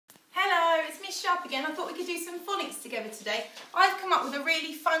Shairp again. I thought we could do some phonics together today. I've come up with a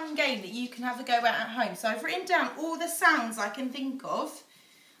really fun game that you can have a go at home. So I've written down all the sounds I can think of.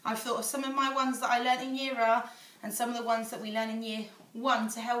 I've thought of some of my ones that I learnt in Year R and some of the ones that we learn in Year 1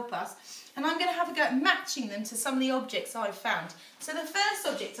 to help us. And I'm going to have a go at matching them to some of the objects I've found. So the first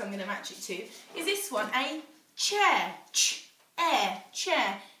object I'm going to match it to is this one, a chair. Air,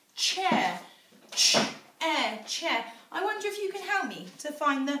 chair, chair, air, chair. I wonder if you can help me to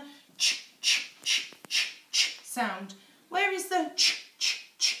find the sound. Where is the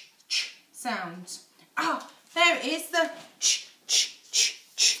sound? Ah, there it is, the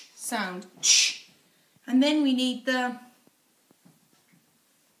sound. And then we need the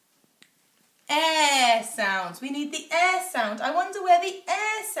air sounds. We need the air sound. I wonder where the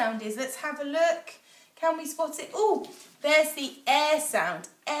air sound is. Let's have a look. Can we spot it? Oh, there's the air sound.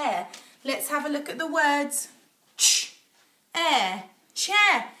 Air. Let's have a look at the words. Air.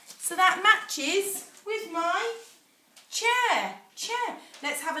 Chair. So that matches with my chair. Chair.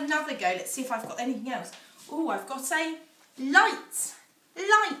 Let's have another go. Let's see if I've got anything else. Oh, I've got a light.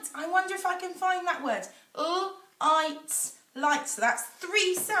 Light. I wonder if I can find that word. Light. Light. So that's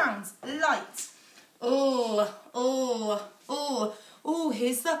 3 sounds. Light. Oh, oh, oh. Oh,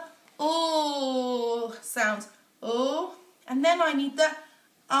 here's the sound. Oh. And then I need the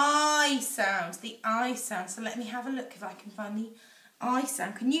I sound. The I sound. So let me have a look if I can find the I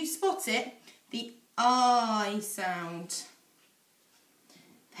sound. Can you spot it? The I sound.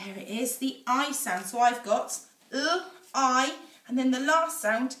 There it is. The I sound. So I've got I, and then the last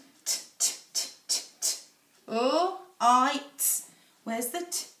sound t, t, t, t, t. I, t. Where's the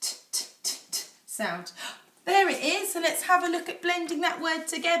t, t, t, t, t sound? There it is. So let's have a look at blending that word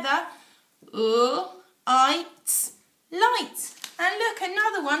together. I, t, light. And look,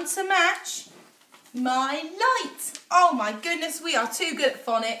 another one to match. My light. Oh my goodness, we are too good at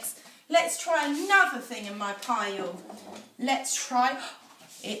phonics. Let's try another thing in my pile. Let's try,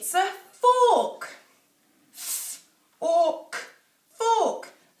 it's a fork. Fork.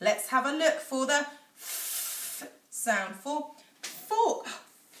 Fork. Let's have a look for the f sound for fork.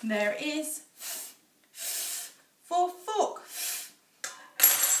 There it is. For fork.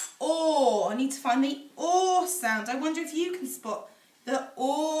 Oh, I need to find the or sound. I wonder if you can spot the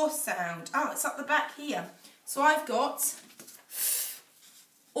or sound. Oh, it's up the back here. So I've got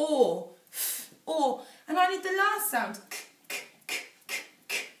or, and I need the last sound.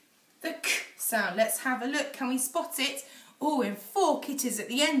 The k sound. Let's have a look. Can we spot it? Oh, in fork it is at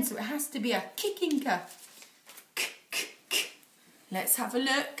the end, so it has to be a kicking k. Let's have a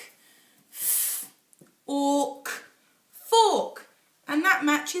look. Ork, fork. And that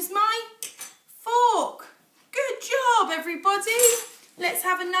matches my fork. Good job, everybody. Let's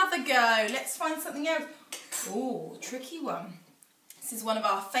have another go. Let's find something else. Oh, tricky one. This is one of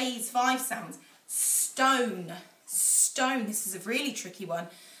our phase 5 sounds. Stone. Stone. This is a really tricky one.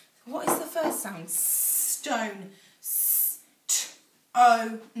 What is the first sound? Stone.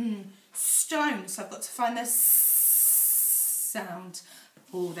 Stone. So I've got to find the sound.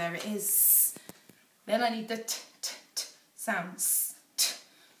 Oh, there it is. Then I need the t sounds.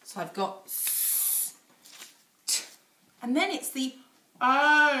 So I've got and then it's the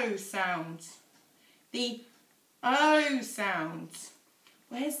O sound. The O sound.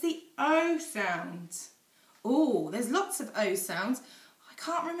 Where's the O sound? Oh, there's lots of O sounds. I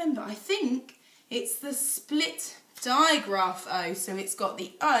can't remember. I think it's the split digraph O. So it's got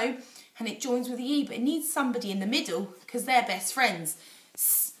the O and it joins with the E, but it needs somebody in the middle because they're best friends.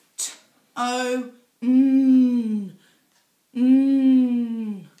 O,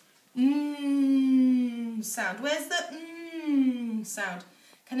 sound. Where's the sound?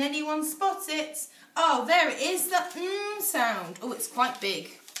 Can anyone spot it? Oh, there it is, the sound. Oh, it's quite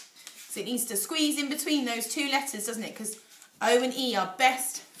big. So it needs to squeeze in between those 2 letters, doesn't it? Because O and E are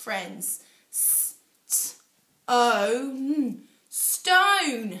best friends. O,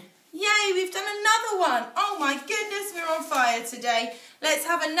 stone. Yay, we've done another one. Oh my goodness, we're on fire today. Let's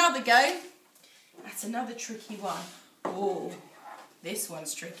have another go. That's another tricky one. Oh, this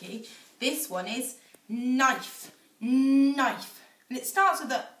one's tricky. This one is knife. Knife. And it starts with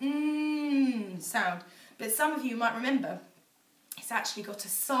the sound. But some of you might remember it's actually got a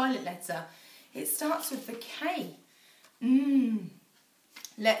silent letter. It starts with the K.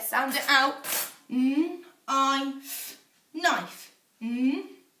 Let's sound it out. I, knife.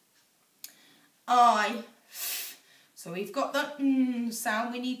 I. So we've got the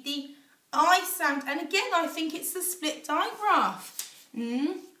sound. We need the I sound. And again, I think it's the split digraph.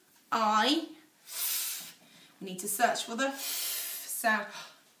 I. We need to search for the sound.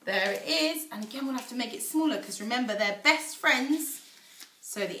 There it is. And again, we'll have to make it smaller because remember, they're best friends.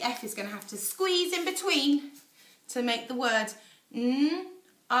 So the F is going to have to squeeze in between to make the word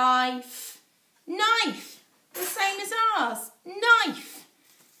knife. Knife. The same as ours. Knife.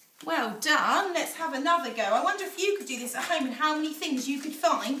 Well done. Let's have another go. I wonder if you could do this at home and how many things you could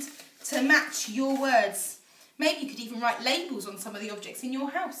find to match your words. Maybe you could even write labels on some of the objects in your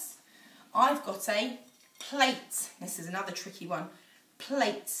house. I've got a plate. This is another tricky one.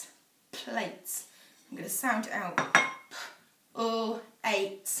 Plate. Plate. I'm going to sound it out.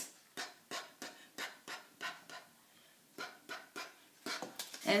 P-O-8.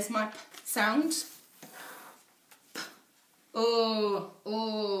 There's my P sound.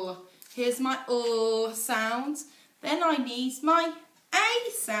 Here's my O sound. Then I need my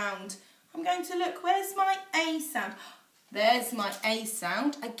A sound. I'm going to look, where's my A sound? There's my A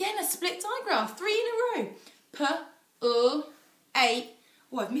sound. Again, a split digraph, 3 in a row. P, O, A.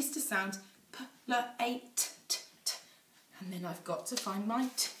 Oh, I've missed a sound. P, L, A, T, T, T. And then I've got to find my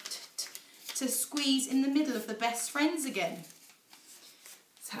T, T, T, to squeeze in the middle of the best friends again.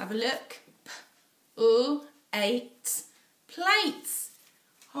 Let's have a look. P, O, 8. Plates.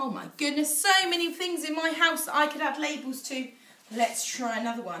 Oh my goodness, so many things in my house that I could add labels to. Let's try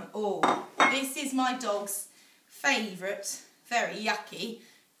another one. Oh, this is my dog's favourite, very yucky,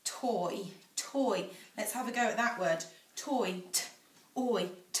 toy. Toy. Let's have a go at that word. Toy. T, oi,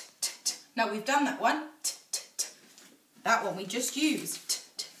 t, t, t. Now we've done that one. T, t, t. That one we just used. T,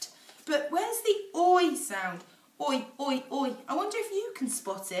 t, t. But where's the oi sound? Oi, oi, oi. I wonder if you can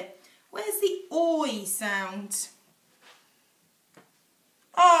spot it. Where's the oi sound?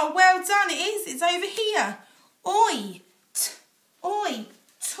 Oh, well done, it is. It's over here. Oi, t, oi,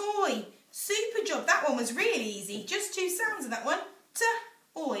 toy. Super job. That one was really easy. Just 2 sounds in that one. T,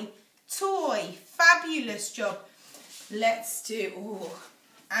 oi, toy. Fabulous job. Let's do,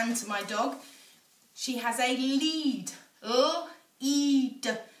 and my dog, she has a lead.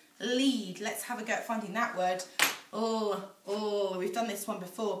 E-D, lead. Let's have a go at finding that word. We've done this one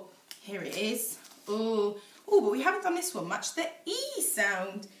before. Here it is. But we haven't done this one much. The E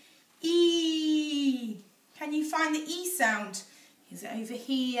sound. E. Can you find the E sound? Is it over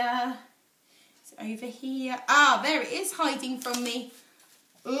here? Is it over here? Ah, there it is, hiding from me.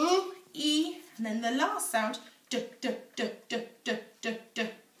 E. And then the last sound. D, D, D, D, D, D, D.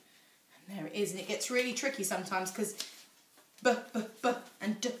 And there it is. And it gets really tricky sometimes because B, B, B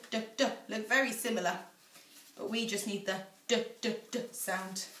and D, D, D look very similar. But we just need the D, D, D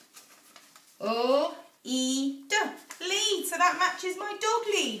sound. E, D, lead. So that matches my dog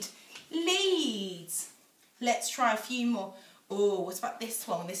lead. Leads. Let's try a few more. What about this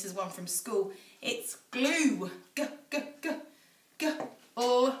one? This is one from school. It's glue. G, G, G, G,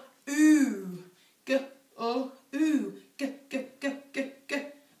 O, oo. G, O, oo. G, G, G, G, G.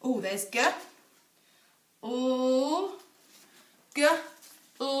 Oh, there's G. O, G,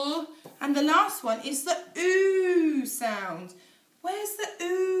 O. And the last one is the oo sound. Where's the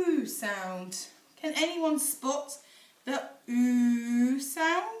oo sound? Can anyone spot the oo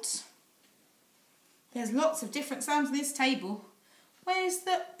sound? There's lots of different sounds on this table. Where's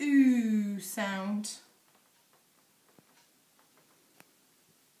the oo sound?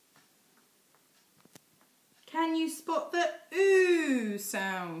 Can you spot the oo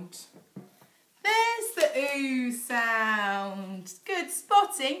sound? There's the oo sound. Good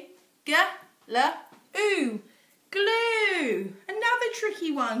spotting. G-L-oo. Glue. Another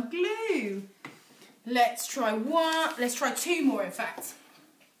tricky one. Glue. Let's try 2 more in fact.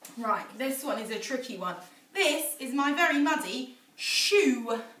 Right, this one is a tricky one. This is my very muddy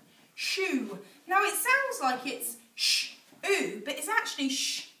shoe. Shoe. Now it sounds like it's sh-oo, but it's actually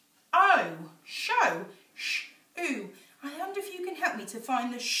sh-o. Show. Sh-oo. I wonder if you can help me to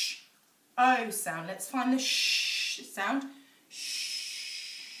find the sh-o sound. Let's find the sh sound.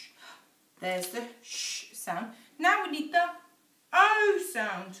 Sh. There's the sh sound. Now we need the O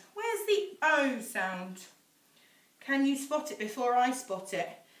sound. Where's the O sound? Can you spot it before I spot it?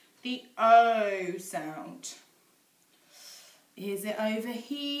 The O sound. Is it over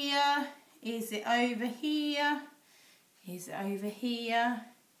here? Is it over here? Is it over here?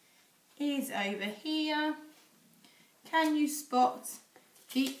 Is it over here? Can you spot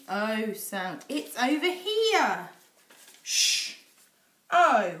the O sound? It's over here. Sh.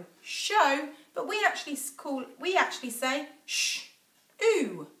 O. Show. But we actually say sh,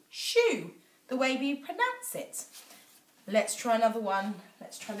 oo, shoe, the way we pronounce it. Let's try another one.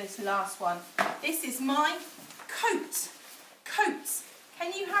 Let's try this last one. This is my coat. Coat.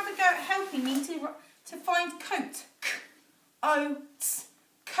 Can you have a go at helping me to find coat? K-O-T,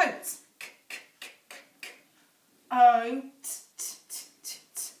 coat. K-K-K-O-T-T-T-K-K-K.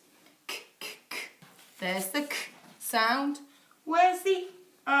 There's the K sound. Where's the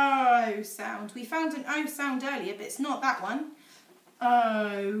O sound. We found an O sound earlier, but it's not that one.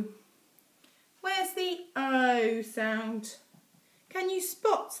 O. Where's the O sound? Can you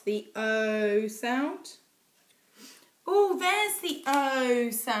spot the O sound? Oh, there's the O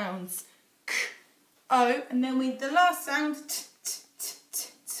sounds. K, O, and then with the last sound, t, t, t, t,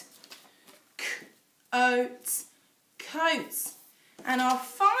 t. K, oats, coats. And our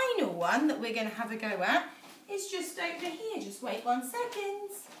final one that we're going to have a go at is just over here. Just wait 1 second.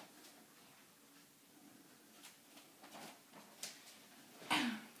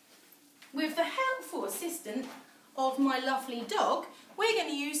 With the helpful assistance of my lovely dog, we're going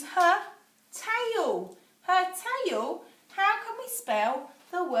to use her tail. Her tail. How can we spell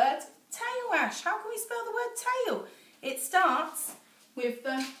the word tail, Ash? How can we spell the word tail? It starts with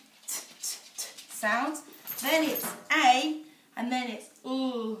the t, t, t sound, then it's A, and then it's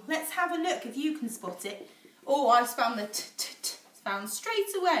ooh. Let's have a look if you can spot it. Oh, I found the t, t, t sound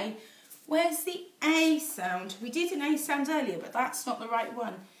straight away. Where's the A sound? We did an A sound earlier, but that's not the right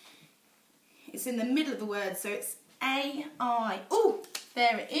one. It's in the middle of the word, so it's A-I. Oh,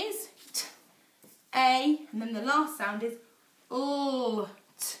 there it is. T, A, and then the last sound is ooh.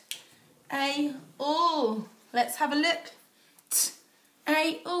 T, A, ooh. Let's have a look. T,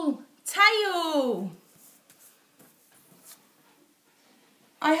 A, ooh. Tail.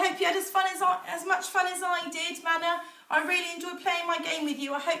 I hope you had as much fun as I did, Manna. I really enjoyed playing my game with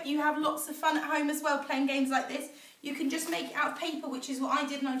you. I hope you have lots of fun at home as well playing games like this. You can just make it out of paper, which is what I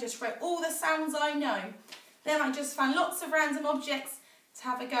did, and I just wrote all the sounds I know. Then I just found lots of random objects to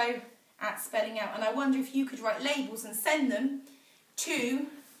have a go at spelling out. And I wonder if you could write labels and send them to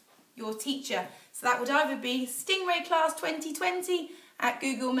your teacher. So that would either be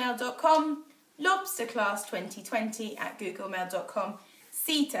stingrayclass2020@googlemail.com, lobsterclass2020@googlemail.com,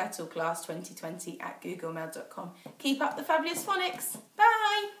 seaturtleclass2020@googlemail.com. Keep up the fabulous phonics. Bye.